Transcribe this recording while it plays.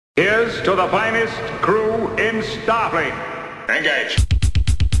Here's to the finest crew in Starfleet. Engage.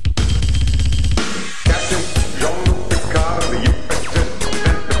 Captain Jean-Luc Picard of the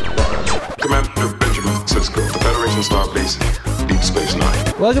USS Commander Benjamin Sisko, the Federation Starbase, Deep Space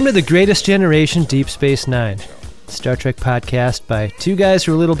Nine. Welcome to the Greatest Generation Deep Space Nine, Star Trek podcast by two guys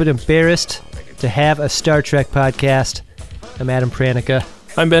who are a little bit embarrassed to have a Star Trek podcast. I'm Adam Pranica.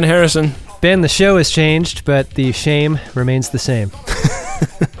 I'm Ben Harrison. Ben, the show has changed, but the shame remains the same.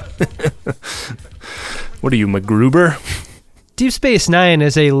 What are you, MacGruber? Deep Space Nine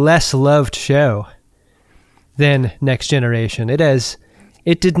is a less loved show than Next Generation.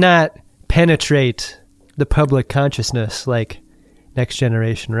 It did not penetrate the public consciousness like Next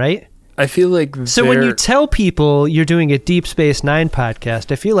Generation, right? I feel like So when you tell people you're doing a Deep Space Nine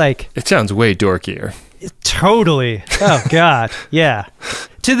podcast, I feel like... It sounds way dorkier. Totally. Oh, God. Yeah.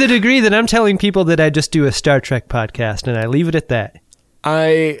 To the degree that I'm telling people that I just do a Star Trek podcast, and I leave it at that.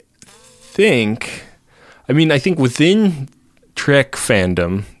 I think within Trek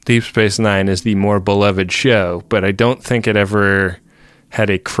fandom, Deep Space Nine is the more beloved show, but I don't think it ever had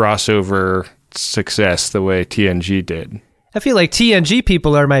a crossover success the way TNG did. I feel like TNG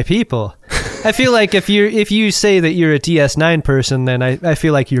people are my people. I feel like if you say that you're a DS9 person, then I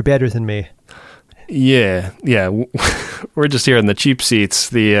feel like you're better than me. Yeah. We're just here in the cheap seats,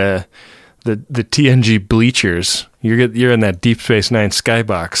 the TNG bleachers. You're in that Deep Space Nine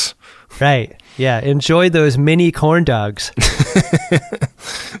skybox. Right. Yeah. Enjoy those mini corn dogs.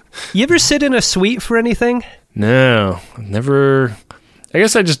 You ever sit in a suite for anything? No, never. I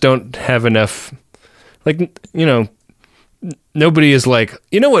guess I just don't have enough. Like, nobody is like,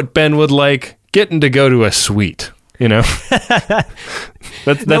 you know what Ben would like? Getting to go to a suite. That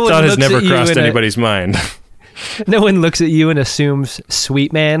thought has never crossed anybody's mind. No one looks at you and assumes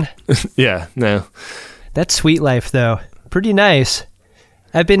sweet man. Yeah, no. That suite life, though, pretty nice.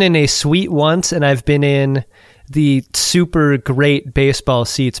 I've been in a suite once, and I've been in the super great baseball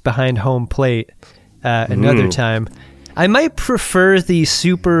seats behind home plate another time. I might prefer the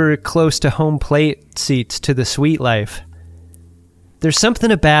super close to home plate seats to the suite life. There's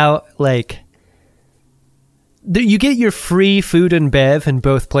something about, you get your free food and bev in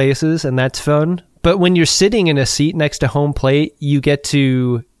both places, and that's fun. But when you're sitting in a seat next to home plate, you get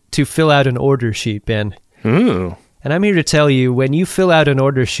to fill out an order sheet, Ben. Ooh. And I'm here to tell you, when you fill out an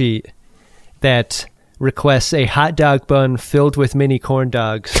order sheet that requests a hot dog bun filled with mini corn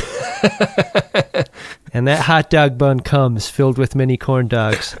dogs, and that hot dog bun comes filled with mini corn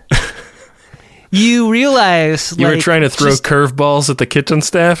dogs, you realize... You were trying to throw curveballs at the kitchen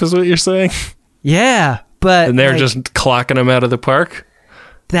staff, is what you're saying? Yeah, but... And they're just clocking them out of the park?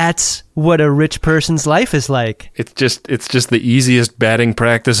 That's what a rich person's life is like. It's just the easiest batting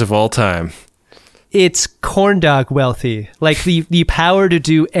practice of all time. It's corn dog wealthy. Like the power to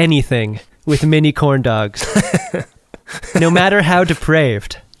do anything with mini corn dogs. No matter how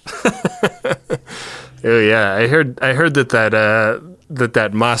depraved. Oh yeah, I heard that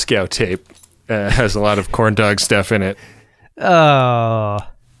Moscow tape has a lot of corn dog stuff in it. Oh,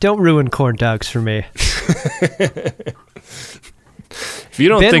 don't ruin corn dogs for me. If you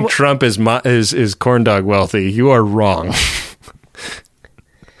don't think Trump is corn dog wealthy, you are wrong.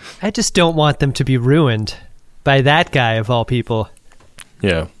 I just don't want them to be ruined by that guy of all people.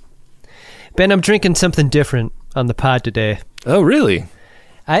 Yeah. Ben, I'm drinking something different on the pod today. Oh, really?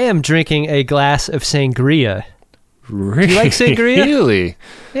 I am drinking a glass of sangria. Really? Do you like sangria? Really?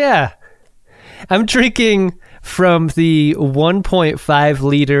 Yeah. I'm drinking from the 1.5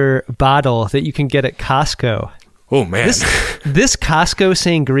 liter bottle that you can get at Costco. Oh, man. This Costco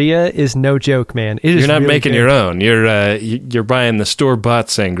sangria is no joke, man. You're not really making good. your own. You're buying the store-bought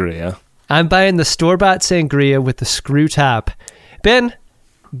sangria. I'm buying the store-bought sangria with the screw top. Ben,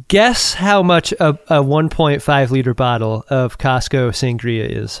 guess how much a 1.5 liter bottle of Costco sangria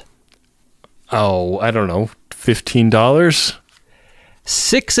is? Oh, I don't know. $15?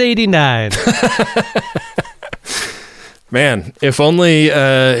 $6.89. Man, if only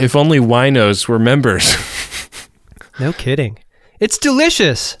winos were members. No kidding. It's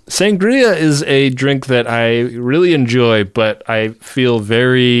delicious. Sangria is a drink that I really enjoy, but I feel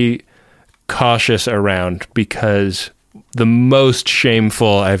very cautious around because the most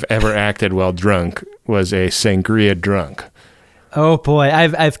shameful I've ever acted while drunk was a sangria drunk. Oh boy,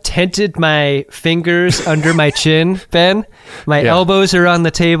 I've tented my fingers under my chin, Ben. My elbows are on the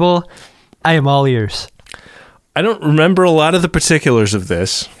table. I am all ears. I don't remember a lot of the particulars of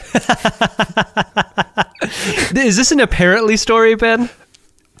this. Is this an apparently story, Ben?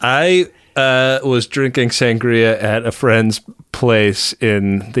 I was drinking sangria at a friend's place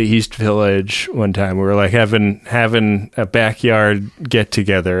in the East Village one time. We were like having a backyard get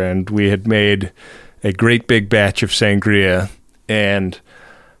together, and we had made a great big batch of sangria, and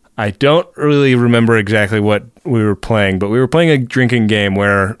I don't really remember exactly what we were playing, but we were playing a drinking game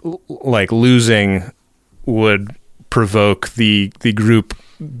where like losing would provoke the group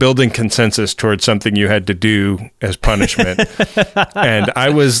building consensus towards something you had to do as punishment. And I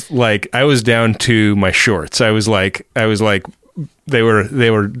was down to my shorts. I was like they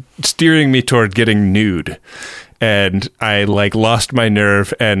were steering me toward getting nude, and I like lost my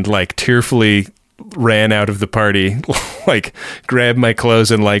nerve and like tearfully ran out of the party, like grabbed my clothes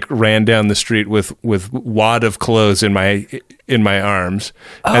and like ran down the street with wad of clothes in my arms.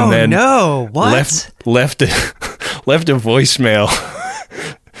 Oh, and then no. What? left a voicemail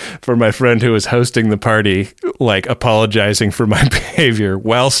for my friend who was hosting the party, like apologizing for my behavior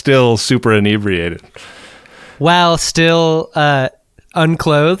while still super inebriated. While still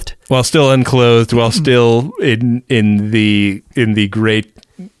unclothed? While still unclothed, while still in the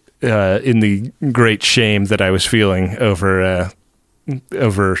great shame that I was feeling over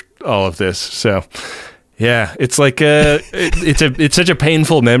all of this. So yeah, it's like it's such a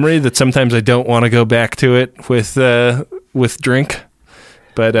painful memory that sometimes I don't want to go back to it with drink.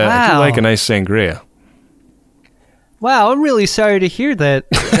 But wow. I do like a nice sangria. Wow, I'm really sorry to hear that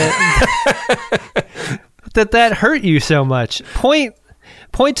that hurt you so much. Point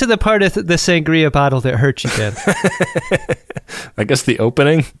to the part of the sangria bottle that hurt you, Ben. I guess the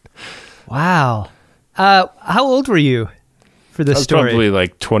opening. Wow. How old were you for this story? Probably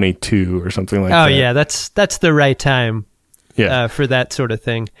like 22 or something like that. Oh yeah, that's the right time. Yeah. For that sort of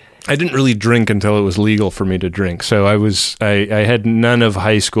thing. I didn't really drink until it was legal for me to drink. So I had none of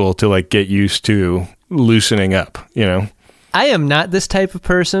high school to like get used to loosening up, you know? I am not this type of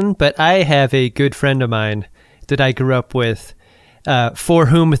person, but I have a good friend of mine that I grew up with, for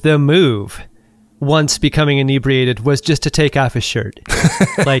whom the move, once becoming inebriated, was just to take off his shirt.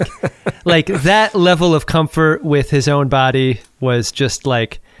 like that level of comfort with his own body was just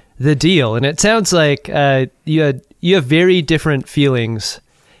like the deal. And it sounds like you have very different feelings,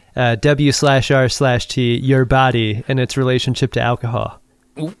 W/R/T, your body and its relationship to alcohol.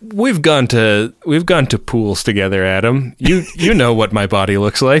 We've gone to pools together, Adam. You know what my body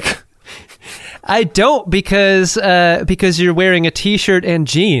looks like. I don't, because you're wearing a t-shirt and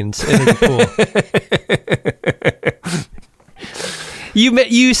jeans in the pool.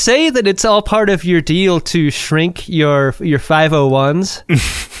 You say that it's all part of your deal to shrink your 501s,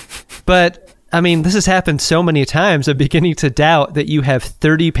 but I mean, this has happened so many times. I'm beginning to doubt that you have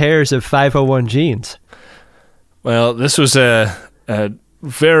 30 pairs of 501 jeans. Well, this was a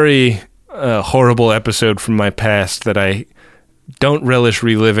very horrible episode from my past that I don't relish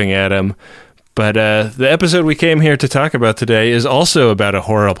reliving, Adam. But the episode we came here to talk about today is also about a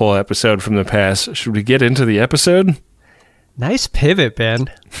horrible episode from the past. Should we get into the episode? Nice pivot,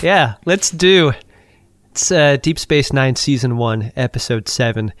 Ben. Yeah, let's do. It's Deep Space Nine Season 1, Episode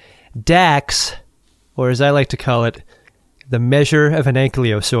 7. Dax, or as I like to call it, the measure of an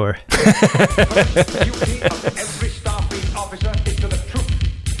ankylosaur. Duty of every Starfleet officer is to the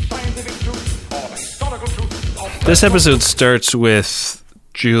truth, scientific truth, or historical truth of This episode starts with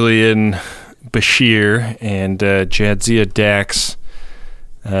Julian, Bashir, and Jadzia Dax.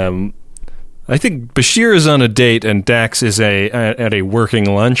 I think Bashir is on a date and Dax is at a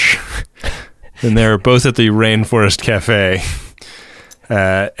working lunch. And they're both at the Rainforest Cafe.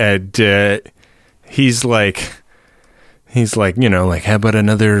 And he's like, you know, like, how about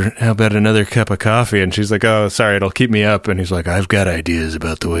another cup of coffee? And she's like, oh, sorry, it'll keep me up. And he's like, I've got ideas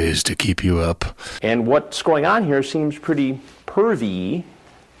about the ways to keep you up. And what's going on here seems pretty pervy,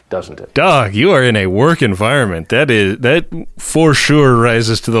 doesn't it? Dog, you are in a work environment. That for sure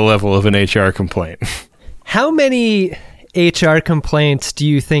rises to the level of an HR complaint. How many HR complaints do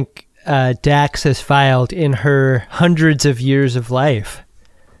you think Dax has filed in her hundreds of years of life?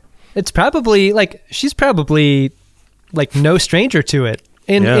 It's probably she's probably no stranger to it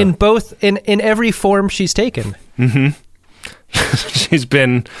in every form she's taken. Mm-hmm.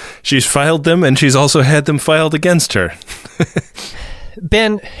 She's filed them, and she's also had them filed against her.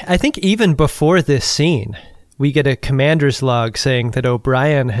 Ben, I think even before this scene, we get a commander's log saying that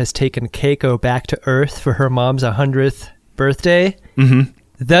O'Brien has taken Keiko back to Earth for her mom's 100th birthday,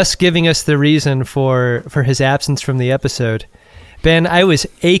 thus giving us the reason for his absence from the episode. Ben, I was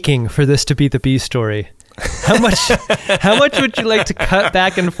aching for this to be the B story. How much would you like to cut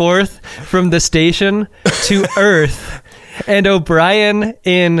back and forth from the station to Earth and O'Brien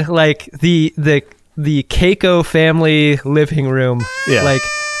in like the Keiko family living room,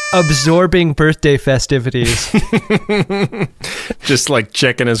 absorbing birthday festivities. Just like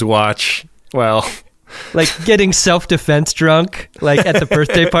checking his watch. Well, like getting self-defense drunk, like at the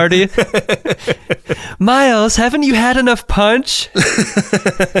birthday party. Miles, haven't you had enough punch?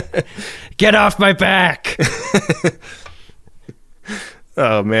 Get off my back.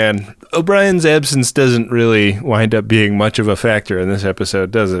 Oh, man. O'Brien's absence doesn't really wind up being much of a factor in this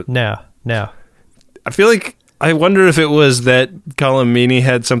episode, does it? No. I feel like, I wonder if it was that Colomini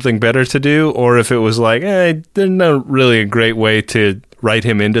had something better to do, or if it was like, there's not really a great way to write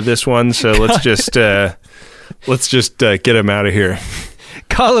him into this one, so let's just get him out of here.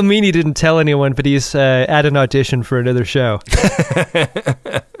 Colomini didn't tell anyone, but he's at an audition for another show.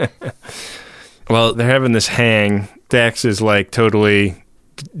 Well, they're having this hang. Dax is like totally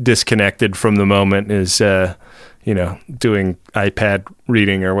disconnected from the moment, is doing iPad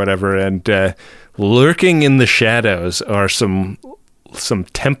reading or whatever, and lurking in the shadows are some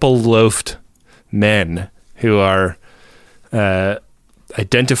temple loafed men who are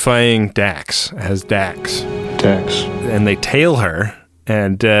identifying Dax as Dax. And they tail her,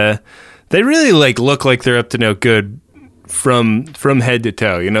 and they really look like they're up to no good from head to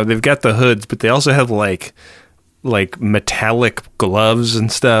toe. They've got the hoods, but they also have like metallic gloves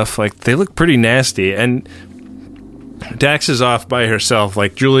and stuff. Like, they look pretty nasty. And Dax is off by herself.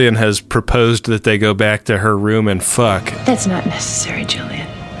 Like, Julian has proposed that they go back to her room and fuck. That's not necessary, Julian.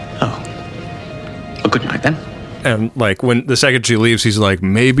 Oh. Well, good night then. And like, when the second she leaves, he's like,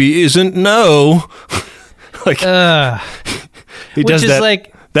 maybe isn't no. Like, he does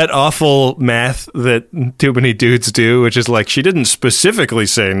that awful math that too many dudes do, which is like, she didn't specifically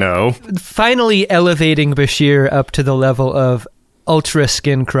say no. Finally elevating Bashir up to the level of ultra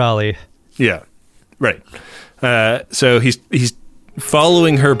skin crawly. Yeah, right. So he's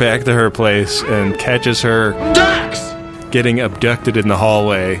following her back to her place and catches her getting abducted in the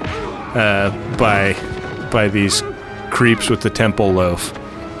hallway by these creeps with the temple loaf.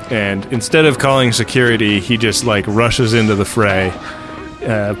 And instead of calling security, he just rushes into the fray.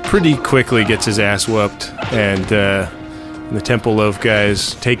 Pretty quickly gets his ass whooped, and the temple loaf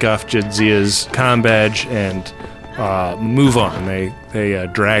guys take off Jadzia's comm badge and move on. They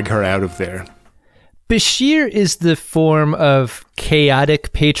drag her out of there. Bashir is the form of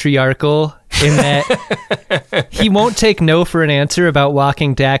chaotic patriarchal in that he won't take no for an answer about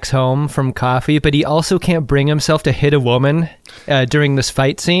walking Dax home from coffee, but he also can't bring himself to hit a woman during this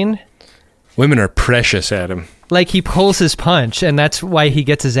fight scene. Women are precious at him. Like, he pulls his punch, and that's why he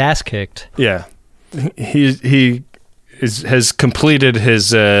gets his ass kicked. Yeah. He has completed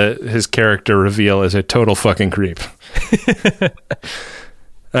his character reveal as a total fucking creep.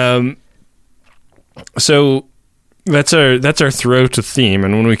 So that's our throw to theme,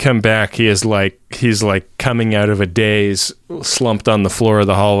 and when we come back, he's coming out of a daze, slumped on the floor of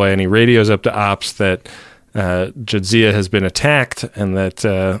the hallway, and he radios up to ops that Jadzia has been attacked and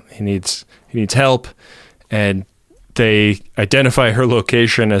that he needs help, and they identify her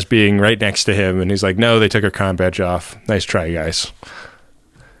location as being right next to him, and he's like, no, they took her comm badge off. Nice try, guys.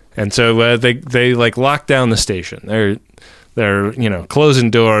 And so they lock down the station. They're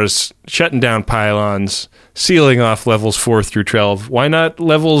closing doors, shutting down pylons, sealing off levels 4 through 12. Why not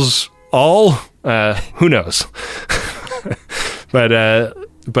levels all? Who knows? But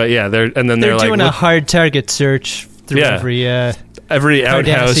yeah, they're doing a hard target search through every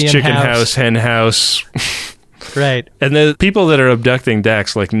outhouse, chicken house, hen house. Right. And the people that are abducting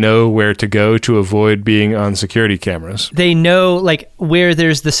Dax know where to go to avoid being on security cameras. They know where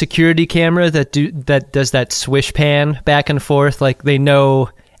there's the security camera that does that swish pan back and forth. They know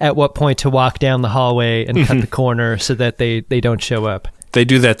at what point to walk down the hallway and cut the corner so that they don't show up. They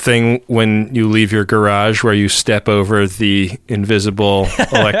do that thing when you leave your garage where you step over the invisible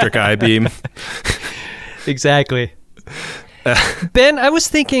electric I-beam. Exactly. Ben, I was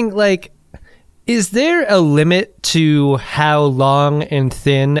thinking, is there a limit to how long and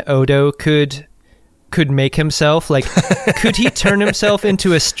thin Odo could make himself? Could he turn himself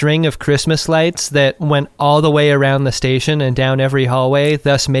into a string of Christmas lights that went all the way around the station and down every hallway,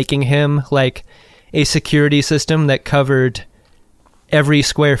 thus making him a security system that covered every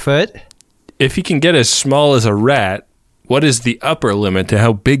square foot? If he can get as small as a rat, what is the upper limit to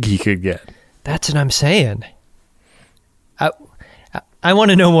how big he could get? That's what I'm saying. I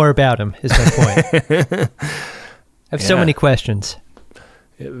want to know more about him, is my point. I have so many questions.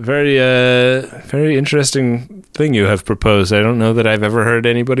 Very, very interesting thing you have proposed. I don't know that I've ever heard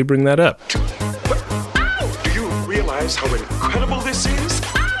anybody bring that up. Do you realize how incredible this is?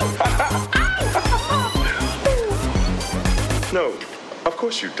 No, of course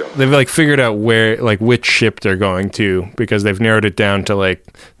course you don't. They've like figured out where, like, which ship they're going to, because they've narrowed it down to like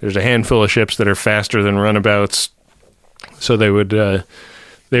there's a handful of ships that are faster than runabouts, so they would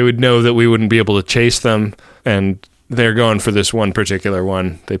know that we wouldn't be able to chase them, and they're going for this one particular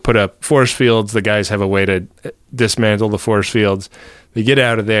one. They put up force fields. The guys have a way to dismantle the force fields. They get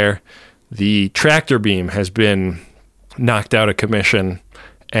out of there. The tractor beam has been knocked out of commission,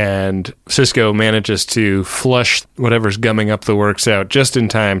 and Cisco manages to flush whatever's gumming up the works out just in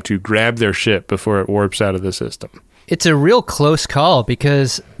time to grab their ship before it warps out of the system. It's a real close call,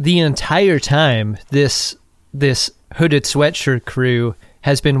 because the entire time this hooded sweatshirt crew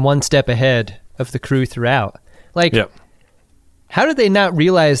has been one step ahead of the crew throughout. Like, Yep. How did they not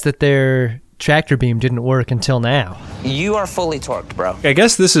realize that their tractor beam didn't work until now? You are fully torqued, bro. I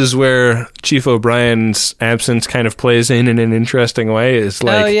guess this is where Chief O'Brien's absence kind of plays in an interesting way. Is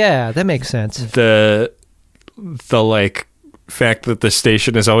like, oh yeah, that makes sense. The like fact that the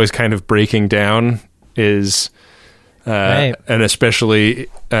station is always kind of breaking down is Right. an especially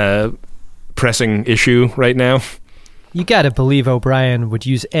pressing issue right now. You gotta believe O'Brien would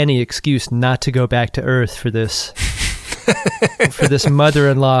use any excuse not to go back to Earth for this for this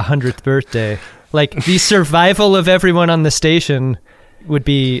mother-in-law 100th birthday. Like, the survival of everyone on the station would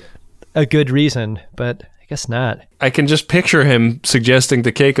be a good reason, but I guess not. I can just picture him suggesting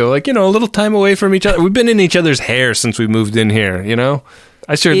to Keiko, like, a little time away from each other. We've been in each other's hair since we moved in here,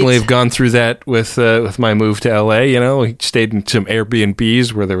 I certainly have gone through that with my move to LA, We stayed in some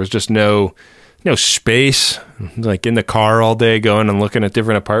Airbnbs where there was just no space, like in the car all day going and looking at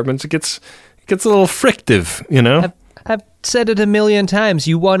different apartments. It gets a little frictive, I've said it a million times.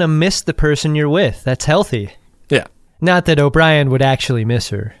 You want to miss the person you're with. That's healthy. Yeah. Not that O'Brien would actually miss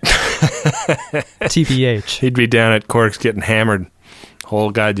her. TBH. He'd be down at Cork's getting hammered whole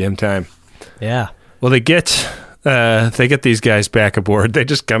goddamn time. Yeah. Well, they get these guys back aboard. They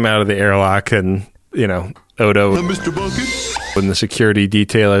just come out of the airlock, and Odo Mr. Bucket? and the security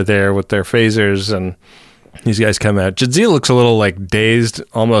detail are there with their phasers, and these guys come out. Jadzia looks a little like dazed,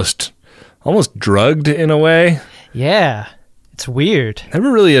 almost drugged in a way. Yeah. It's weird.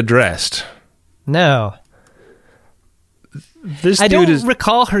 Never really addressed. No. This I dude don't is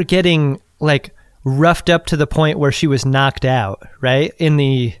recall her getting, like, roughed up to the point where she was knocked out, right? In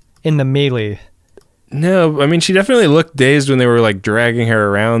the melee. No, I mean, she definitely looked dazed when they were like dragging her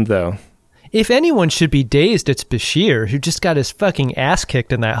around, though. If anyone should be dazed, it's Bashir, who just got his fucking ass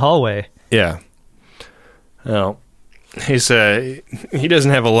kicked in that hallway. Yeah. Well, he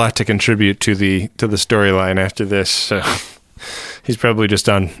doesn't have a lot to contribute to the storyline after this, so he's probably just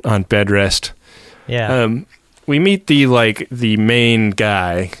on bed rest. Yeah. We meet the main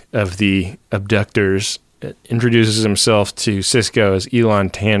guy of the abductors. Introduces himself to Cisco as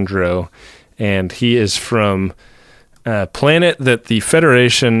Elon Tandro, and he is from a planet that the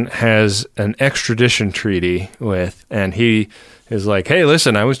Federation has an extradition treaty with, and he is like, hey,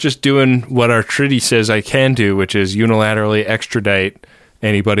 listen, I was just doing what our treaty says I can do, which is unilaterally extradite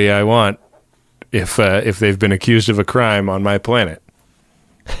anybody I want if they've been accused of a crime on my planet.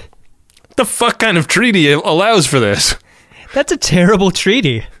 What the fuck kind of treaty allows for this? That's a terrible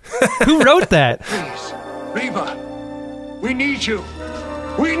treaty. Who wrote that? Please, Reba, we need you.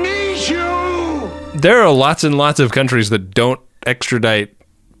 We need you! There are lots and lots of countries that don't extradite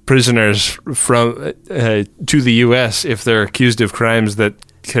prisoners from to the U.S. if they're accused of crimes that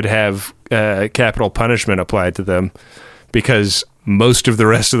could have capital punishment applied to them, because most of the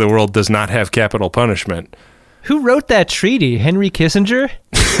rest of the world does not have capital punishment. Who wrote that treaty? Henry Kissinger?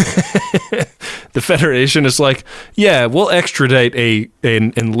 The Federation is like, yeah, we'll extradite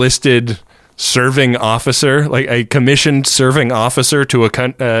an enlisted serving officer, like a commissioned serving officer to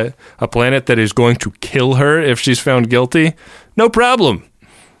a planet that is going to kill her if she's found guilty. No problem.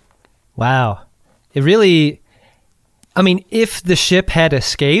 Wow. It really... I mean, if the ship had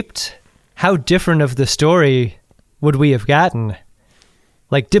escaped, how different of the story would we have gotten?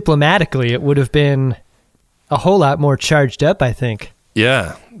 Like, diplomatically, it would have been a whole lot more charged up, I think.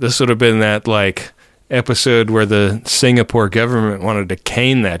 Yeah, this would have been that, like, episode where the Singapore government wanted to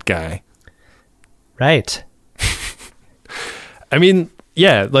cane that guy. Right. I mean,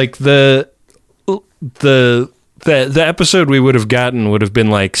 yeah, like the episode we would have gotten would have been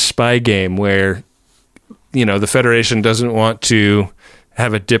like Spy Game, where, the Federation doesn't want to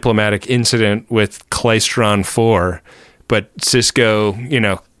have a diplomatic incident with Klaestron 4, but Cisco,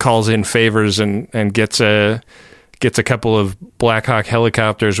 calls in favors and gets a couple of Black Hawk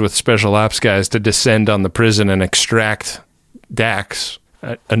helicopters with special ops guys to descend on the prison and extract Dax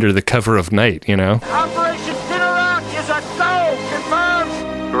under the cover of night, Operation Pinner Rock is a go!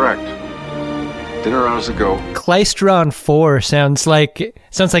 Confirmed! Correct. Dinner hours ago. Klaestron 4 sounds like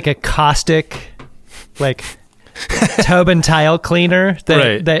a caustic, like tub and tile cleaner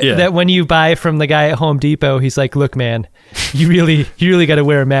that when you buy from the guy at Home Depot, he's like, "Look, man, you really got to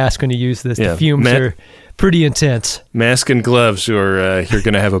wear a mask when you use this. The fumes are pretty intense. Mask and gloves, or you're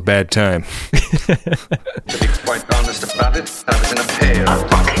going to have a bad time." To be quite honest about it, I was in a pail.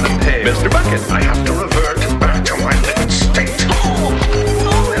 Mr. Bucket, I have to revert back to my living state.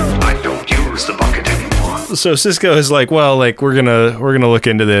 I don't use the bucket anymore. So Cisco is like, well, like we're gonna look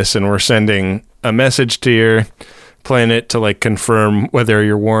into this, and we're sending a message to your planet to like confirm whether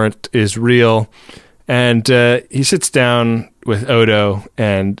your warrant is real. And he sits down with Odo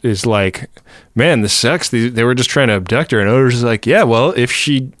and is like, "Man, this sucks. They were just trying to abduct her." And Odo's like, "Yeah, well, if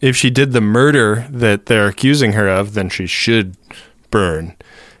she did the murder that they're accusing her of, then she should burn."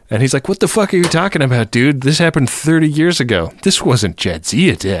 And he's like, "What the fuck are you talking about, dude? This happened 30 years ago. This wasn't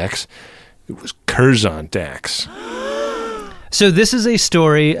Jadzia Dax. It was Curzon Dax." So this is a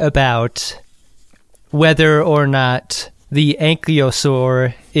story about whether or not the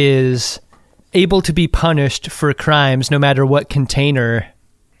ankylosaur is able to be punished for crimes no matter what container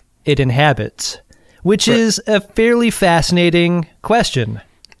it inhabits, which is a fairly fascinating question.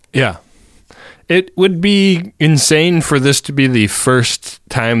 Yeah. It would be insane for this to be the first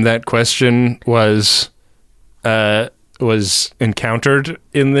time that question was encountered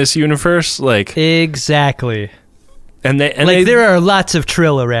in this universe. Like, exactly. And there are lots of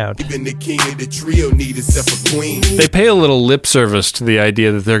trill around. Even the king of the trio need himself a queen. They pay a little lip service to the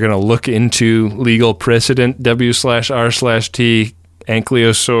idea that they're going to look into legal precedent W/R/T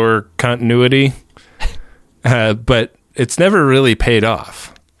ankylosaur continuity, but it's never really paid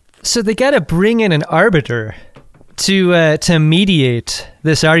off. So they got to bring in an arbiter to mediate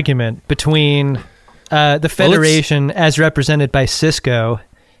this argument between the Federation, as represented by Cisco,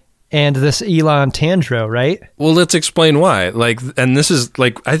 and this Elon Tandro, right? Well, let's explain why. Like, and this is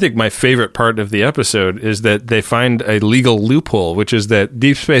like, I think my favorite part of the episode is that they find a legal loophole, which is that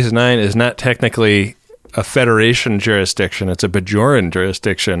Deep Space Nine is not technically a Federation jurisdiction; it's a Bajoran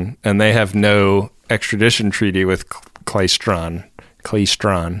jurisdiction, and they have no extradition treaty with Klaestron.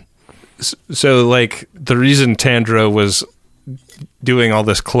 So, like, the reason Tandro was doing all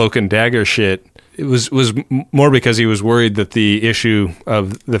this cloak and dagger shit, it was more because he was worried that the issue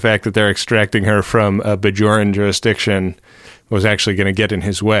of the fact that they're extracting her from a Bajoran jurisdiction was actually going to get in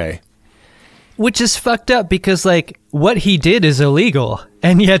his way. Which is fucked up because, like, what he did is illegal,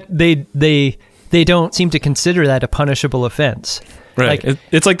 and yet they don't seem to consider that a punishable offense. Right. Like,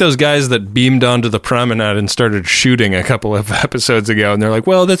 it's like those guys that beamed onto the promenade and started shooting a couple of episodes ago, and they're like,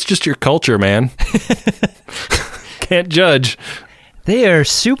 well, that's just your culture, man. Can't judge. They are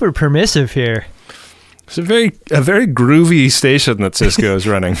super permissive here. It's a very groovy station that Cisco is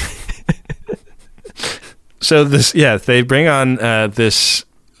running. So they bring on this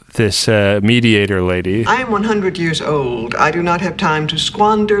mediator lady. I am 100 years old. I do not have time to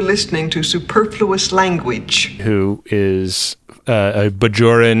squander listening to superfluous language. Who is a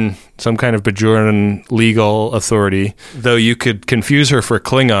Bajoran, some kind of Bajoran legal authority, though you could confuse her for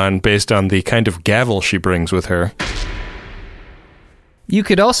Klingon based on the kind of gavel she brings with her. You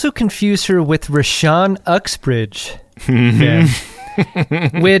could also confuse her with Rashawn Uxbridge.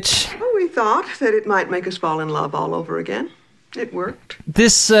 Which... We thought that it might make us fall in love all over again. It worked. The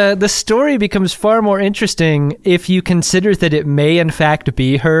story becomes far more interesting if you consider that it may in fact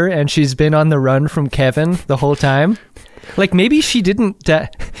be her and she's been on the run from Kevin the whole time. Like, maybe she didn't die.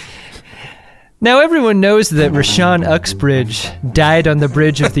 Now everyone knows that Rashawn Uxbridge died on the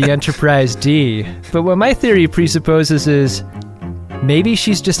bridge of the Enterprise D, but what my theory presupposes is maybe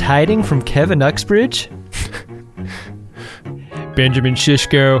she's just hiding from Kevin Uxbridge? Benjamin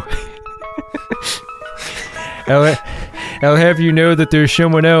Sisko. I'll have you know that there's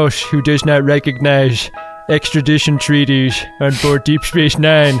someone else who does not recognize extradition treaties on board Deep Space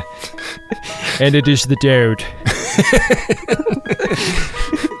Nine, and it is the Dowd.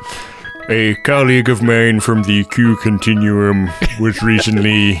 A colleague of mine from the Q Continuum was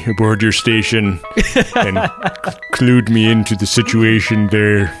recently aboard your station and clued me into the situation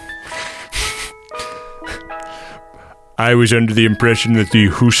there. I was under the impression that the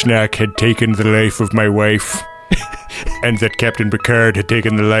Husnak had taken the life of my wife, and that Captain Picard had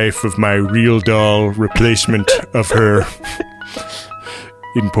taken the life of my real doll replacement of her.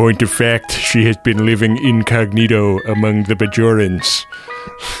 In point of fact, she has been living incognito among the Bajorans.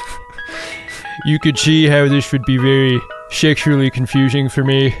 You could see how this would be very sexually confusing for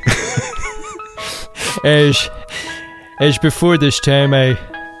me. As before this time, I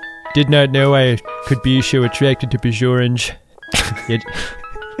did not know I could be so attracted to Bajorans.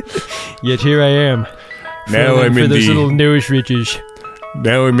 Yet here I am. Now I'm for in those the little nose ridges.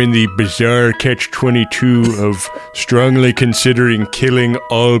 Now I'm in the bizarre catch-22 of strongly considering killing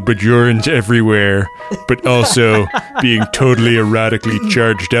all Bajorans everywhere, but also being totally erotically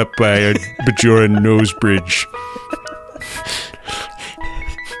charged up by a Bajoran nose bridge.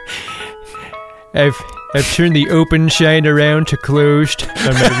 I've turned the open shine around to closed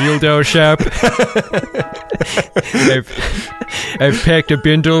on my real doll shop. I've packed a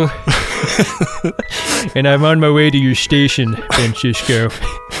bindle, and I'm on my way to your station, Francisco.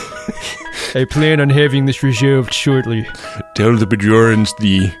 I plan on having this resolved shortly. Tell the Bajorans,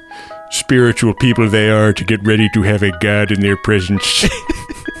 the spiritual people they are, to get ready to have a god in their presence.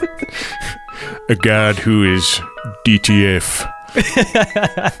 A god who is DTF.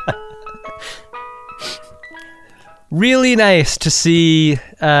 Really nice to see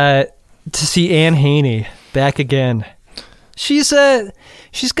Anne Haney back again. She's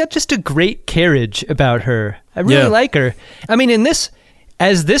got just a great carriage about her. I really like her. I mean,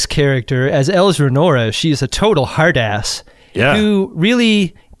 as this character, as Elzra, she's a total hard ass who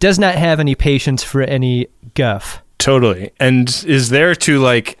really does not have any patience for any guff. Totally. And is there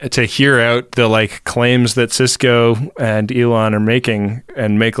to hear out the claims that Cisco and Elon are making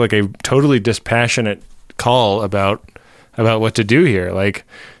and make a totally dispassionate call about what to do here.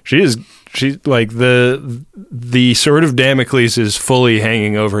 She's the sword of Damocles is fully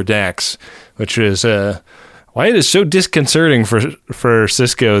hanging over Dax, which is why it is so disconcerting for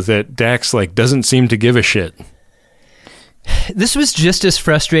Cisco that Dax doesn't seem to give a shit. This was just as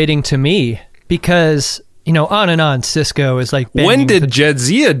frustrating to me because on and on Cisco is when did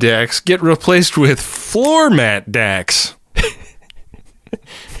Jadzia Dax get replaced with floor mat Dax?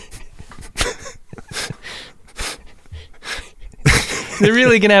 They're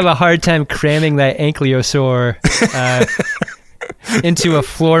really going to have a hard time cramming that ankylosaur into a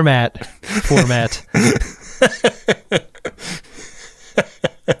floor mat format.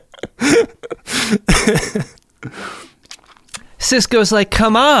 Cisco's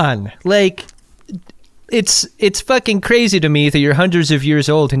come on. It's fucking crazy to me that you're hundreds of years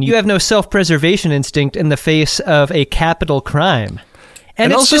old and you have no self-preservation instinct in the face of a capital crime.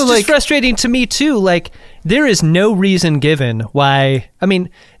 And it's also just as frustrating to me, too. There is no reason given why... I mean,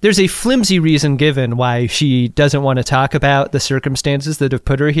 there's a flimsy reason given why she doesn't want to talk about the circumstances that have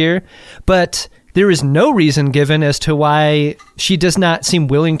put her here. But there is no reason given as to why she does not seem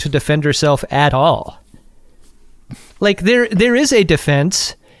willing to defend herself at all. There is a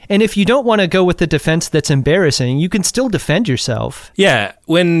defense... And if you don't want to go with the defense that's embarrassing, you can still defend yourself. Yeah,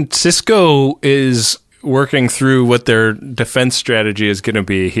 when Cisco is working through what their defense strategy is going to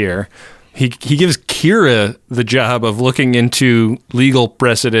be here, he gives Kira the job of looking into legal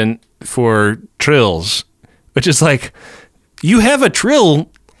precedent for trills, which is you have a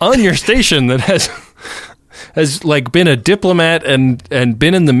trill on your station that has been a diplomat and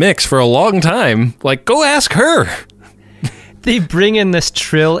been in the mix for a long time. Go ask her. They bring in this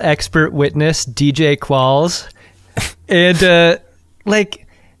trill expert witness, DJ Qualls, and the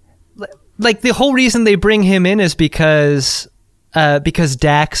whole reason they bring him in is because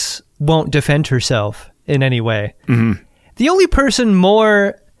Dax won't defend herself in any way. Mm-hmm. The only person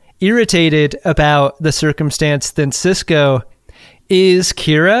more irritated about the circumstance than Cisco is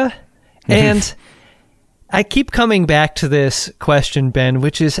Kira, and I keep coming back to this question, Ben,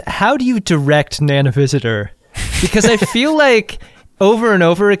 which is how do you direct Nanavisitor? Because I feel over and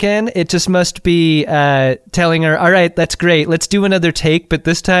over again, it just must be telling her, all right, that's great. Let's do another take, but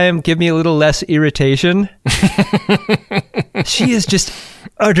this time give me a little less irritation. She is just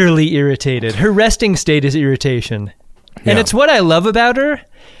utterly irritated. Her resting state is irritation. Yeah. And it's what I love about her,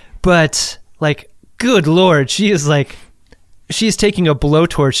 but good Lord, she is she's taking a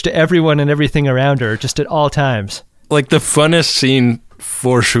blowtorch to everyone and everything around her just at all times. The funnest scene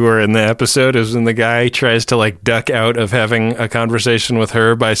for sure in the episode is when the guy tries to duck out of having a conversation with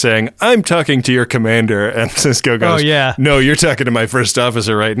her by saying, I'm talking to your commander, and Cisco goes, oh yeah, no, you're talking to my first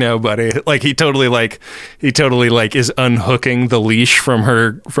officer right now, buddy. He totally is unhooking the leash from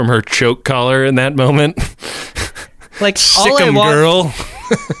her choke collar in that moment. Sick 'em, girl.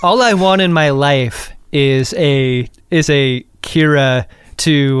 All I want in my life is a Kira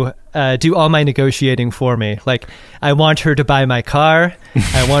to do all my negotiating for me. I want her to buy my car.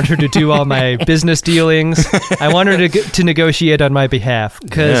 I want her to do all my business dealings. I want her to negotiate on my behalf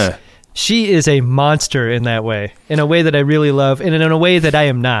because she is a monster in that way, in a way that I really love, and in a way that I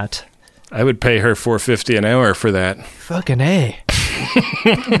am not. I would pay her $4.50 an hour for that. Fucking A.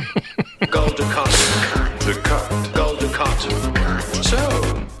 Golden cotton. The cut. Golden cotton.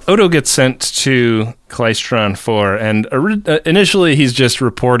 So, Odo gets sent to Klaestron 4, and initially he's just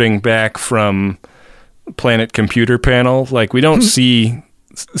reporting back from planet computer panel. Like, we don't see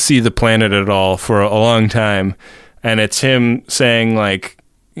the planet at all for a long time, and it's him saying, like,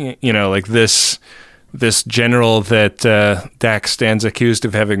 you know, like this general that Dax stands accused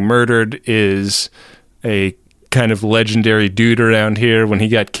of having murdered is a kind of legendary dude around here. When he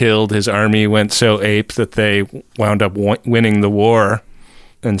got killed, his army went so ape that they wound up winning the war.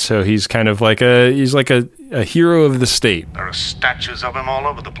 And so he's kind of like a hero of the state. There are statues of him all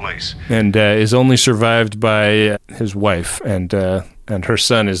over the place. And is only survived by his wife, and her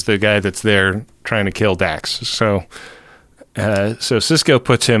son is the guy that's there trying to kill Dax. So Sisko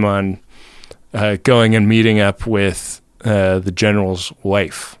puts him on going and meeting up with the general's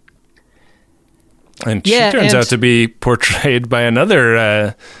wife. And she turns out to be portrayed by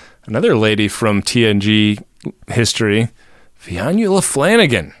another lady from TNG history, Fionnuala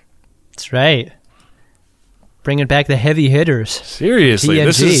Flanagan. That's right. Bringing back the heavy hitters. Seriously,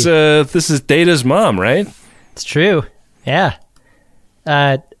 TNG. this is Data's mom, right? It's true. Yeah.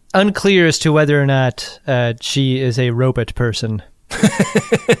 Unclear as to whether or not she is a robot person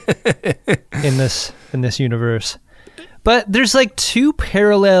in this universe. But there's like two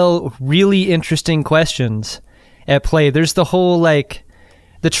parallel, really interesting questions at play. There's the whole, like,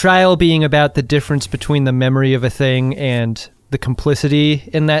 the trial being about the difference between the memory of a thing and the complicity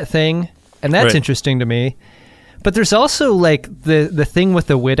in that thing. And that's interesting to me. But there's also, like, the thing with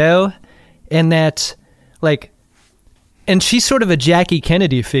the widow, and that, like, and she's sort of a Jackie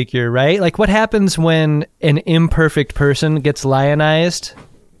Kennedy figure, right? Like, what happens when an imperfect person gets lionized?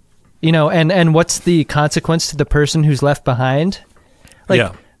 You know, and what's the consequence to the person who's left behind?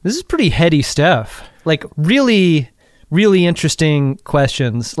 Like, This is pretty heady stuff. Like, really, really interesting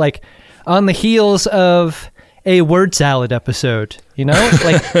questions. Like, on the heels of a word salad episode, you know?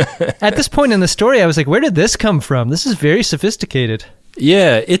 Like, at this point in the story, I was like, where did this come from? This is very sophisticated.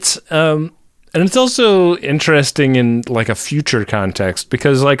 Yeah, it's and it's also interesting in, like, a future context,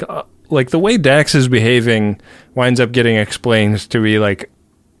 because like the way Dax is behaving winds up getting explained to be like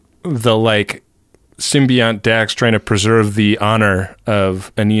the, like, symbiont Dax trying to preserve the honor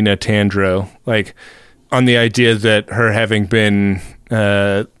of Anina Tandro, like, on the idea that her having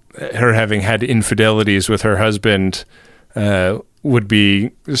had infidelities with her husband would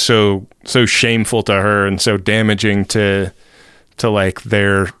be so shameful to her and so damaging to like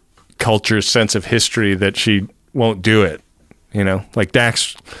their culture's sense of history that she won't do it. You know, like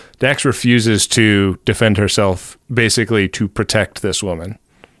Dax refuses to defend herself, basically to protect this woman.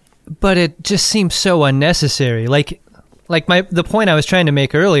 But it just seems so unnecessary. Like the point I was trying to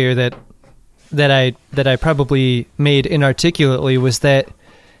make earlier that I probably made inarticulately was that,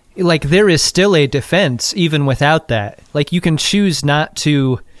 like, there is still a defense even without that. Like, you can choose not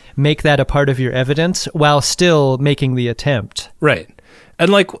to make that a part of your evidence while still making the attempt. Right.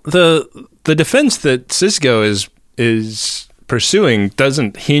 And, like, the defense that Sisko is pursuing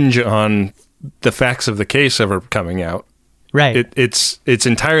doesn't hinge on the facts of the case ever coming out. Right. It's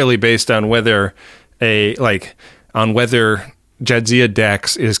entirely based on whether Jadzia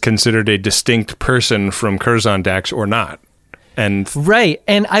Dax is considered a distinct person from Curzon Dax or not. And right.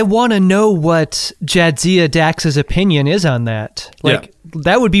 And I want to know what Jadzia Dax's opinion is on that. Like,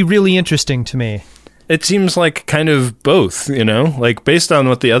 that would be really interesting to me. It seems like kind of both, you know? Like, based on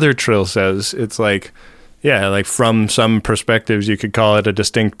what the other Trill says, it's like, yeah, like, from some perspectives you could call it a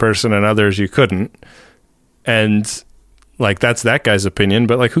distinct person and others you couldn't. And, like, that's that guy's opinion,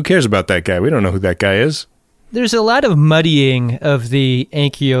 but, like, who cares about that guy? We don't know who that guy is. There's a lot of muddying of the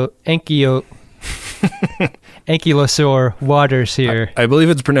ankylosaur waters here. I believe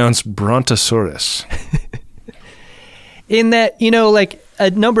it's pronounced Brontosaurus. In that, you know, like, a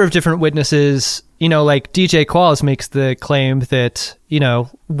number of different witnesses, you know, like DJ Qualls makes the claim that, you know,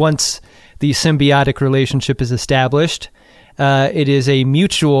 once the symbiotic relationship is established, it is a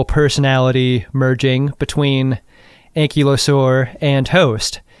mutual personality merging between ankylosaur and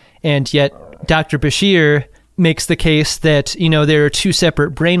host. And yet Dr. Bashir makes the case that, you know, there are two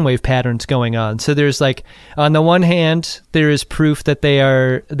separate brainwave patterns going on. So there's, like, on the one hand, there is proof that they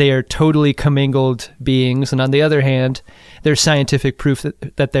are totally commingled beings, and on the other hand, there's scientific proof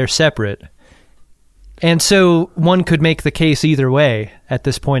that they're separate. And so one could make the case either way at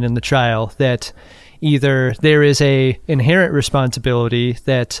this point in the trial, that either there is a inherent responsibility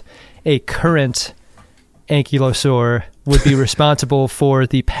that a current ankylosaur would be responsible for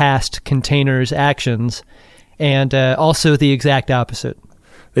the past container's actions, and also the exact opposite.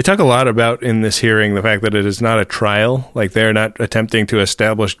 They talk a lot about in this hearing the fact that it is not a trial, like they're not attempting to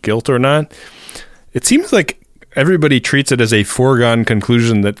establish guilt or not. It seems like everybody treats it as a foregone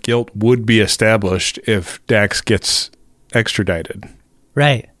conclusion that guilt would be established if Dax gets extradited.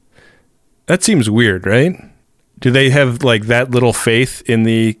 Right. That seems weird, right? Do they have like that little faith in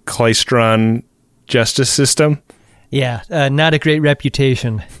the Klaestron justice system? Yeah, not a great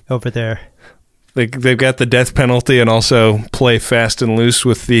reputation over there. They've got the death penalty and also play fast and loose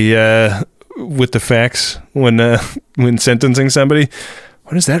with the facts when sentencing somebody.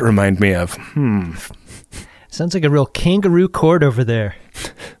 What does that remind me of? Sounds like a real kangaroo court over there.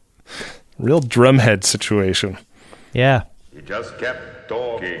 Real drumhead situation. Yeah. He just kept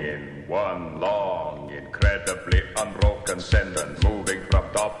talking in one long, incredibly unbroken sentence, moving from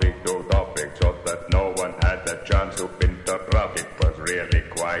topic to topic so that no one had the chance to interrupt. It was really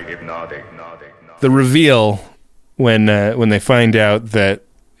quite hypnotic. The reveal when they find out that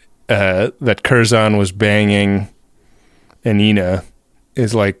Curzon was banging Anina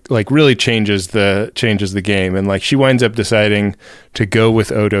is like really changes the game, and like she winds up deciding to go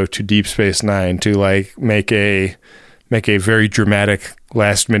with Odo to Deep Space Nine to like make a very dramatic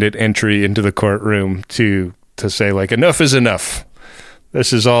last minute entry into the courtroom to say like enough is enough.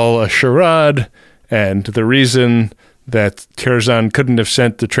 This is all a charade, and the reason that Curzon couldn't have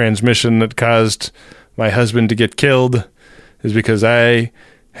sent the transmission that caused my husband to get killed is because I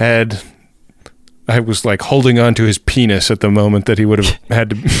was like holding on to his penis at the moment that he would have had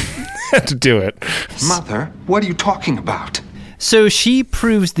to do it. Mother, what are you talking about? So she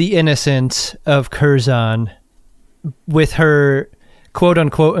proves the innocence of Curzon with her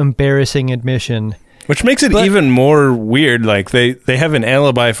quote-unquote embarrassing admission. Which makes it even more weird. Like they have an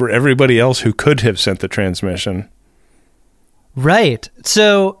alibi for everybody else who could have sent the transmission. Right.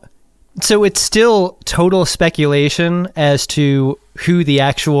 So it's still total speculation as to who the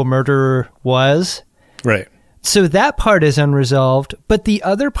actual murderer was. Right. So that part is unresolved, but the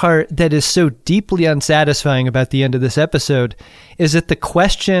other part that is so deeply unsatisfying about the end of this episode is that the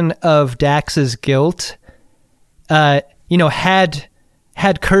question of Dax's guilt, had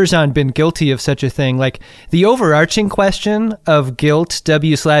Curzon been guilty of such a thing, like the overarching question of guilt,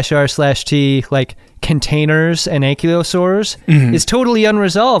 W/R/T, like containers and ankylosaurs, is totally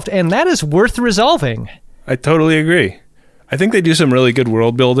unresolved, and that is worth resolving. I totally agree. I think they do some really good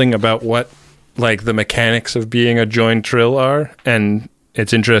world building about what like the mechanics of being a joined trill are, and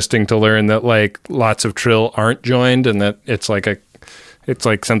it's interesting to learn that like lots of trill aren't joined, and that it's like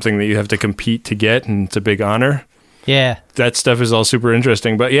something that you have to compete to get, and it's a big honor. Yeah. That stuff is all super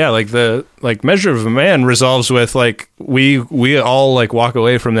interesting. But yeah, like the like Measure of a Man resolves with like we all like walk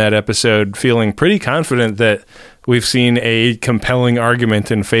away from that episode feeling pretty confident that we've seen a compelling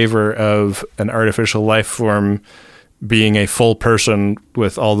argument in favor of an artificial life form being a full person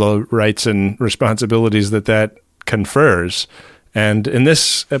with all the rights and responsibilities that confers. And in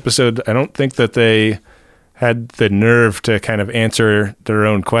this episode, I don't think that they had the nerve to kind of answer their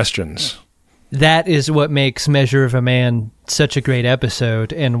own questions. That is what makes Measure of a Man such a great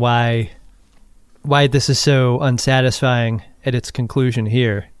episode, and why this is so unsatisfying at its conclusion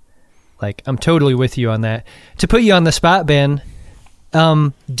here. Like, I'm totally with you on that. To put you on the spot, Ben,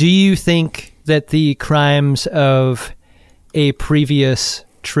 do you think that the crimes of a previous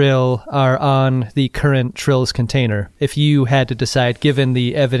Trill are on the current Trill's container, if you had to decide, given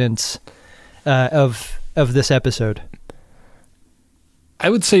the evidence of this episode? I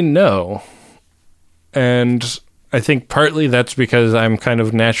would say no. And I think partly that's because I'm kind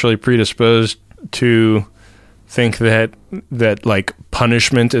of naturally predisposed to think that like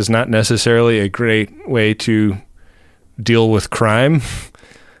punishment is not necessarily a great way to deal with crime.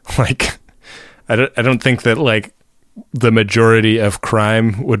 Like I don't think that like the majority of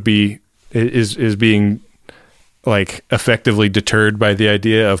crime would be is being like effectively deterred by the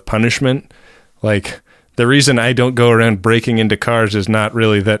idea of punishment. Like the reason I don't go around breaking into cars is not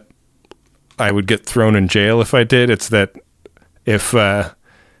really that I would get thrown in jail if I did. It's that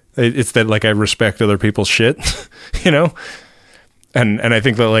like I respect other people's shit, you know? And I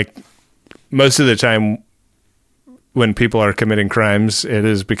think that like most of the time when people are committing crimes, it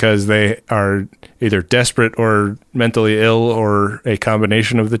is because they are either desperate or mentally ill or a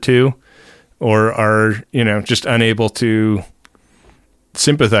combination of the two, or are, you know, just unable to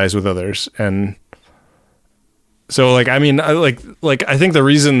sympathize with others. And so, like, I mean, like I think the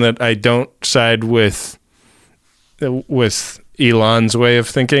reason that I don't side with Elon's way of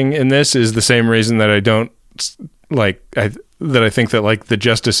thinking in this is the same reason that I don't I think that like the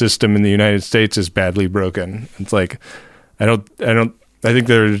justice system in the United States is badly broken. It's like I think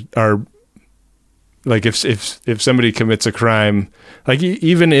there are like if somebody commits a crime, like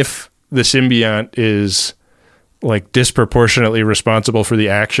even if the symbiont is like disproportionately responsible for the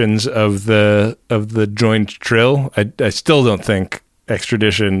actions of the joined trill, I still don't think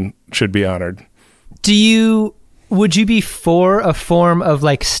extradition should be honored. Would you be for a form of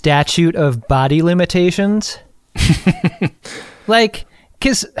like statute of body limitations? Like,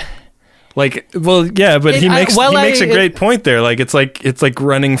 cause well, yeah, but he makes a great point there. Like, it's like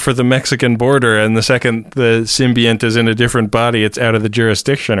running for the Mexican border, and the second the symbiont is in a different body, it's out of the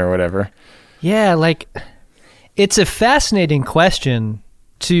jurisdiction or whatever. Yeah, like, it's a fascinating question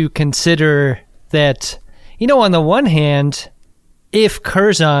to consider that, on the one hand, if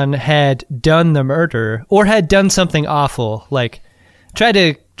Curzon had done the murder or had done something awful, like try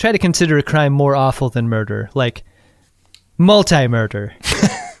to consider a crime more awful than murder, like multi-murder.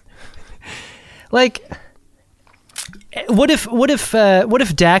 Like, what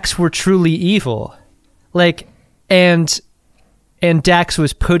if Dax were truly evil, like, and Dax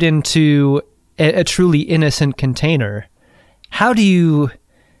was put into a truly innocent container? How do you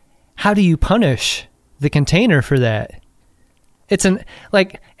punish the container for that? That's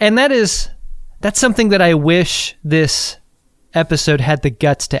something that I wish this episode had the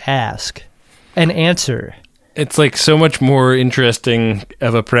guts to ask and answer. It's like so much more interesting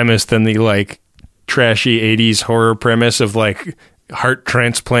of a premise than the like trashy 80s horror premise of like heart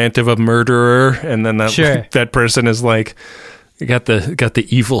transplant of a murderer, and then that person is like got the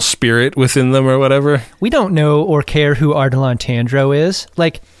evil spirit within them or whatever. We don't know or care who Ardalon Tandro is.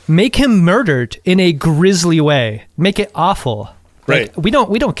 Like, make him murdered in a grisly way. Make it awful. Right. Like,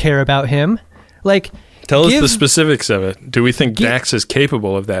 we don't care about him. Like, tell us the specifics of it. Do we think Dax is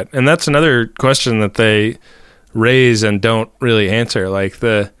capable of that? And that's another question that they raise and don't really answer.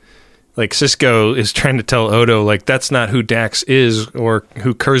 Like Sisko is trying to tell Odo, like, that's not who Dax is or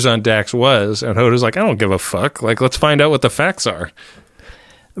who Curzon Dax was. And Odo's like, I don't give a fuck. Like, let's find out what the facts are.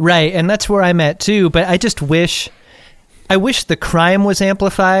 Right. And that's where I'm at too. But I just wish the crime was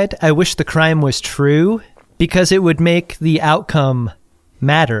amplified. I wish the crime was true, because it would make the outcome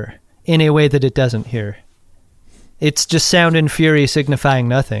matter in a way that it doesn't here. It's just sound and fury signifying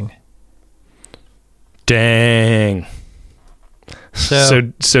nothing. Dang. So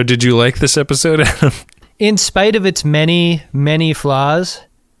did you like this episode, Adam? In spite of its many, many flaws,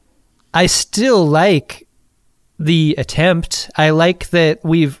 I still like the attempt. I like that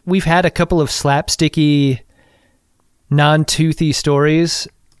we've had a couple of slapsticky, non-toothy stories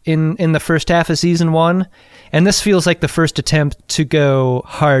in the first half of season 1, and this feels like the first attempt to go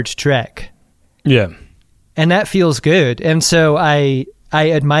hard track. Yeah. And that feels good. And so I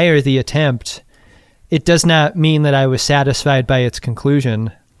admire the attempt. It does not mean that I was satisfied by its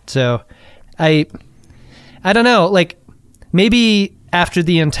conclusion. So I don't know, like, maybe after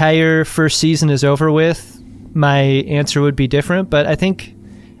the entire first season is over with, my answer would be different, but I think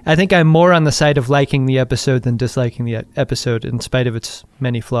I'm more on the side of liking the episode than disliking the episode in spite of its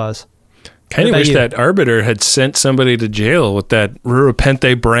many flaws. Kind of wish that Arbiter had sent somebody to jail with that Rura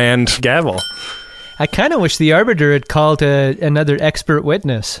Penthe brand gavel. I kind of wish the Arbiter had called another expert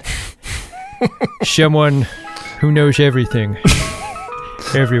witness. Someone who knows everything.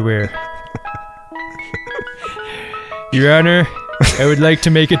 Everywhere. Your Honor, I would like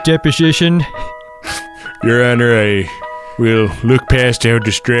to make a deposition. Your Honor, I will look past how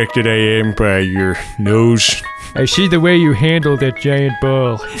distracted I am by your nose. I see the way you handle that giant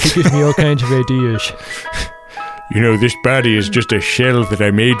ball. It gives me all kinds of ideas. This body is just a shell that I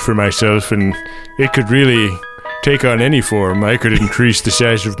made for myself, and it could really take on any form. I could increase the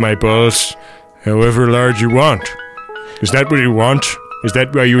size of my balls however large you want. Is that what you want? Is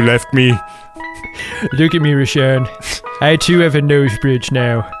that why you left me? Look at me, Rashawn. I too have a nose bridge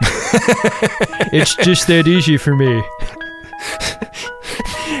now. It's just that easy for me.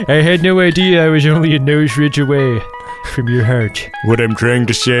 I had no idea I was only a nose ridge away from your heart. What I'm trying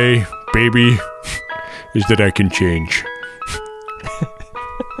to say, baby, is that I can change.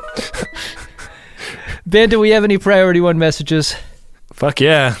 Ben, do we have any Priority 1 messages? Fuck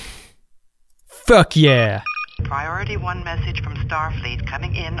yeah. Fuck yeah. Priority 1 message from Starfleet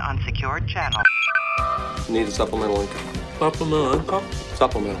coming in on secured channel. Need a supplemental income. Supplemental income?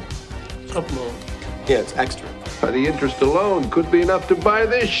 Supplemental. Yeah, it's extra. The interest alone could be enough to buy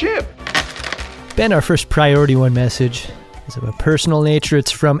this ship. Ben, our first Priority 1 message is of a personal nature.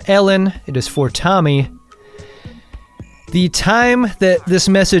 It's from Ellen. It is for Tommy. The time that this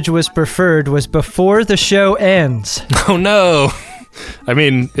message was preferred was before the show ends. Oh no. I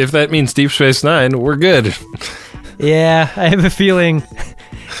mean, if that means Deep Space Nine, we're good. Yeah, I have a feeling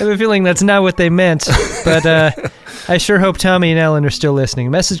that's not what they meant, but I sure hope Tommy and Ellen are still listening.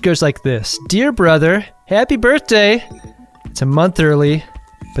 The message goes like this. Dear brother, happy birthday. It's a month early.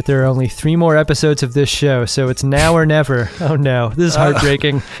 but there are only 3 more episodes of this show, so it's now or never. Oh no, this is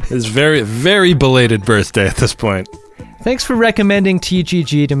heartbreaking. It's very, very belated birthday at this point. Thanks for recommending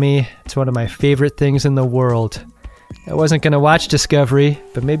TGG to me. It's one of my favorite things in the world. I wasn't going to watch Discovery,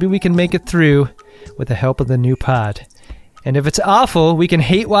 but maybe we can make it through with the help of the new pod. And if it's awful, we can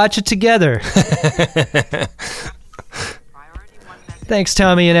hate watch it together. Thanks,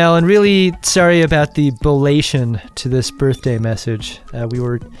 Tommy and Alan. Really sorry about the belation to this birthday message. We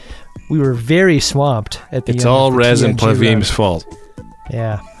were very swamped at the end. It's all Rez and Plavim's run. fault.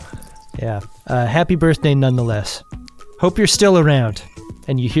 Yeah. Happy birthday nonetheless. Hope you're still around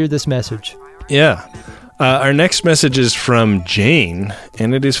and you hear this message. Yeah. Our next message is from Jane,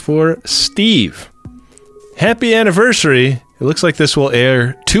 and it is for Steve. Happy anniversary. It looks like this will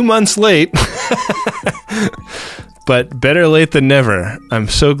air 2 months late. But better late than never. I'm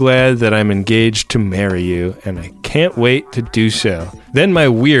so glad that I'm engaged to marry you, and I can't wait to do so. Then my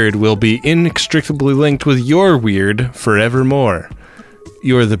weird will be inextricably linked with your weird forevermore.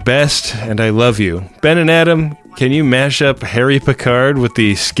 You're the best, and I love you. Ben and Adam, can you mash up Harry Picard with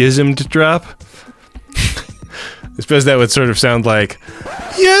the schismed drop? I suppose that would sort of sound like,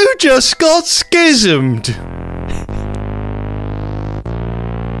 you just got schismed.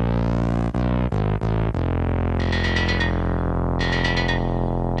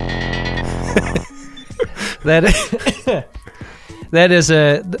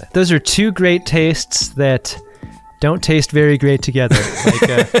 Those are 2 great tastes that don't taste very great together.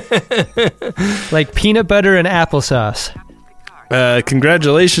 Like peanut butter and applesauce.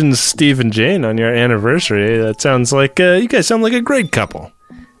 Congratulations, Steve and Jane, on your anniversary. That sounds like you guys sound like a great couple.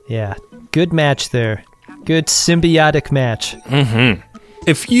 Yeah, good match there. Good symbiotic match. Mm-hmm.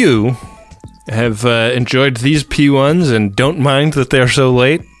 If you have enjoyed these P1s and don't mind that they're so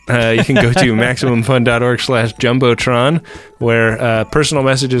late, you can go to MaximumFun.org/Jumbotron, where personal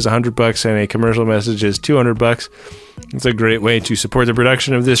message is $100 and a commercial message is $200. It's a great way to support the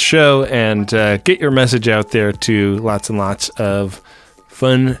production of this show and get your message out there to lots and lots of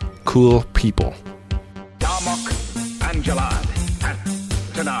fun, cool people. Darmok, Angelad, at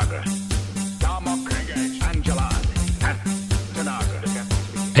Tanagra. Darmok, Angelad, at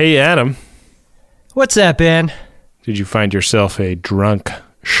Tanagra. Hey, Adam. What's that, Ben? Did you find yourself a drunk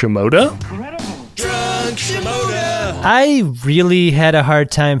Shimoda? Drunk Shimoda! I really had a hard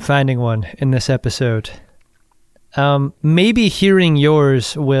time finding one in this episode. Maybe hearing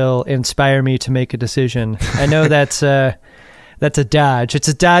yours will inspire me to make a decision. I know that's a dodge. It's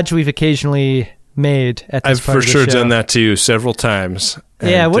a dodge we've occasionally made at this I've part for of the sure show. done that to you several times.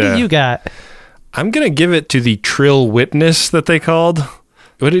 Yeah, what do you got? I'm going to give it to the Trill Witness that they called.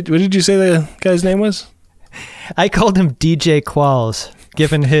 What did you say the guy's name was? I called him DJ Qualls,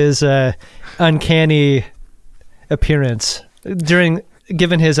 given his uncanny appearance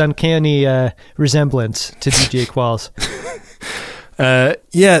given his uncanny resemblance to DJ Qualls.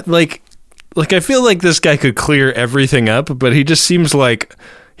 Yeah, like I feel like this guy could clear everything up, but he just seems like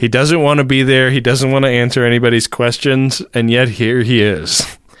he doesn't want to be there. He doesn't want to answer anybody's questions, and yet here he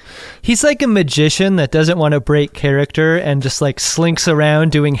is. He's like a magician that doesn't want to break character and just like slinks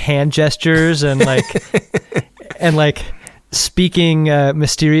around doing hand gestures and like speaking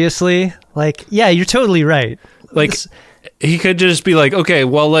mysteriously. Like, yeah, you're totally right. Like, he could just be like, okay,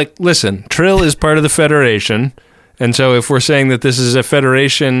 well, like, listen, Trill is part of the Federation, and so if we're saying that this is a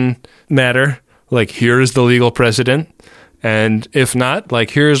Federation matter, like, here is the legal precedent, and if not,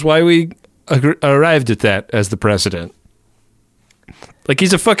 like, here's why we arrived at that as the precedent. Like,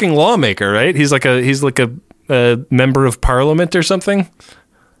 he's a fucking lawmaker, right? He's like a member of parliament or something.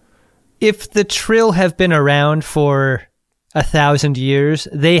 If the Trill have been around for 1,000 years,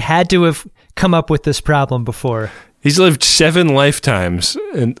 they had to have come up with this problem before. He's lived 7 lifetimes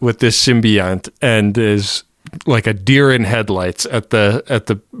with this symbiont and is like a deer in headlights at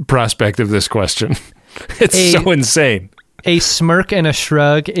the prospect of this question. It's so insane. A smirk and a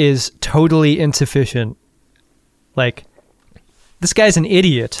shrug is totally insufficient. Like, this guy's an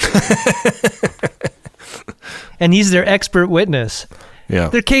idiot. And he's their expert witness. Yeah.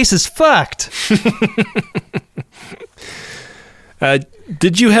 Their case is fucked.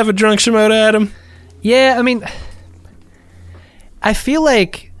 Did you have a drunk Shimoda, Adam? Yeah, I mean, I feel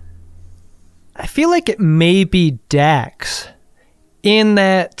like it may be Dax in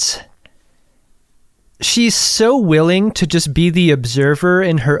that she's so willing to just be the observer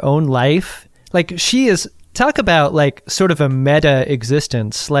in her own life. Like, she is, talk about like sort of a meta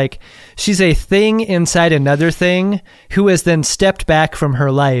existence. Like, she's a thing inside another thing who has then stepped back from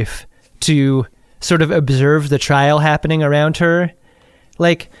her life to sort of observe the trial happening around her.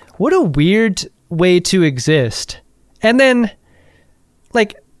 Like, what a weird way to exist. And then,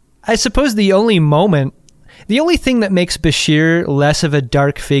 like, I suppose the only thing that makes Bashir less of a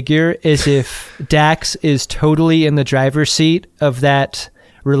dark figure is if Dax is totally in the driver's seat of that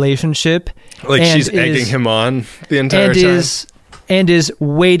relationship. Like she's egging him on the entire time. And is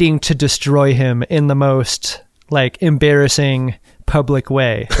waiting to destroy him in the most, like, embarrassing public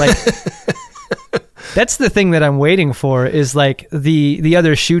way. Like, that's the thing that I'm waiting for, is, like, the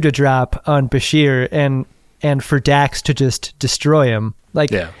other shoe to drop on Bashir and for Dax to just destroy him.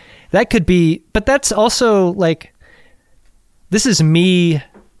 Like, yeah. That could be, but that's also, like, this is me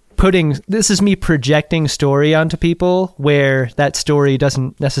projecting story onto people where that story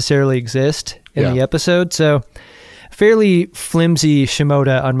doesn't necessarily exist in the episode. So fairly flimsy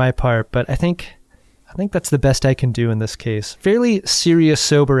Shimoda on my part, but I think that's the best I can do in this case. Fairly serious,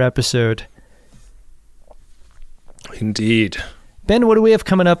 sober episode. Indeed. Ben, what do we have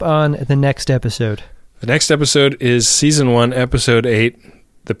coming up on the next episode? The next episode is Season 1, Episode 8,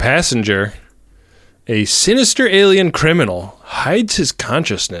 The Passenger. A sinister alien criminal hides his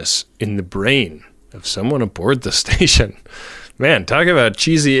consciousness in the brain of someone aboard the station. Man, talk about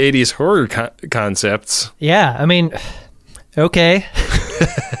cheesy 80s horror concepts. Yeah, I mean, okay.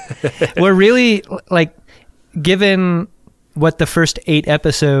 We're really, like, given what the first 8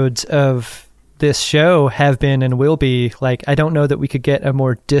 episodes of this show have been and will be, like, I don't know that we could get a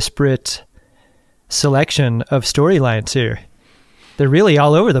more disparate selection of storylines here. They're really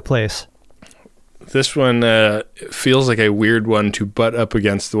all over the place. This one feels like a weird one to butt up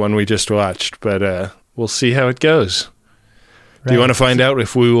against the one we just watched, but we'll see how it goes. Right. Do you want to find out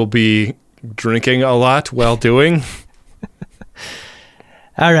if we will be drinking a lot while doing?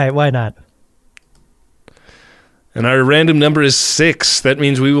 All right, why not? And our random number is 6. That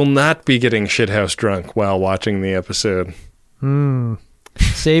means we will not be getting shithouse drunk while watching the episode.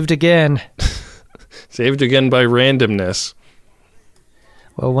 Saved again. Saved again by randomness.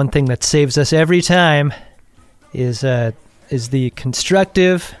 Well, one thing that saves us every time is the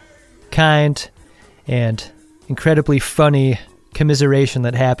constructive, kind, and incredibly funny commiseration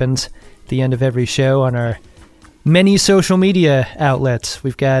that happens at the end of every show on our many social media outlets.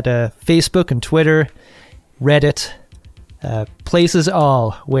 We've got Facebook and Twitter, Reddit, places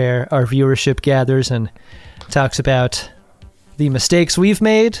all where our viewership gathers and talks about the mistakes we've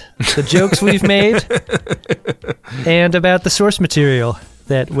made, the jokes we've made, and about the source material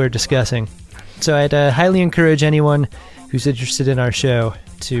that we're discussing. So I'd highly encourage anyone who's interested in our show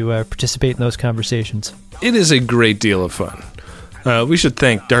to participate in those conversations. It is a great deal of fun. We should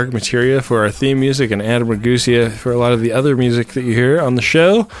thank Dark Materia for our theme music and Adam Ragusia for a lot of the other music that you hear on the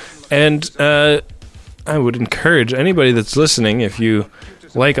show. And I would encourage anybody that's listening, if you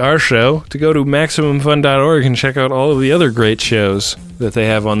like our show, to go to MaximumFun.org and check out all of the other great shows that they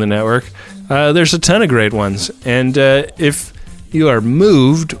have on the network. There's a ton of great ones. And if you are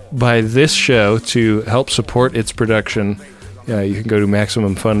moved by this show to help support its production, you can go to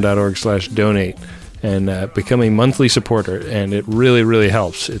MaximumFun.org/donate and become a monthly supporter. And it really, really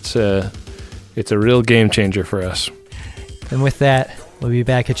helps. It's a real game changer for us. And with that, we'll be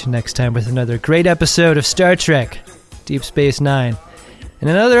back at you next time with another great episode of Star Trek Deep Space Nine. And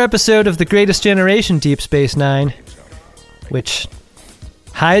another episode of The Greatest Generation Deep Space Nine, which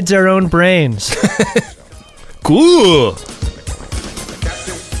hides our own brains. Cool!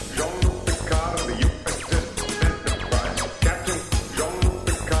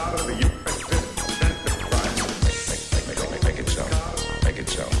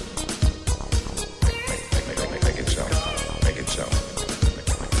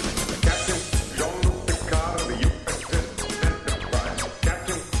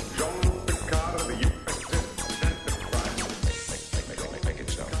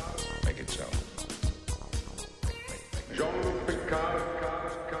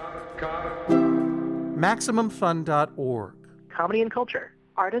 MaximumFun.org. Comedy and culture.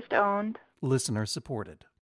 Artist owned. Listener supported.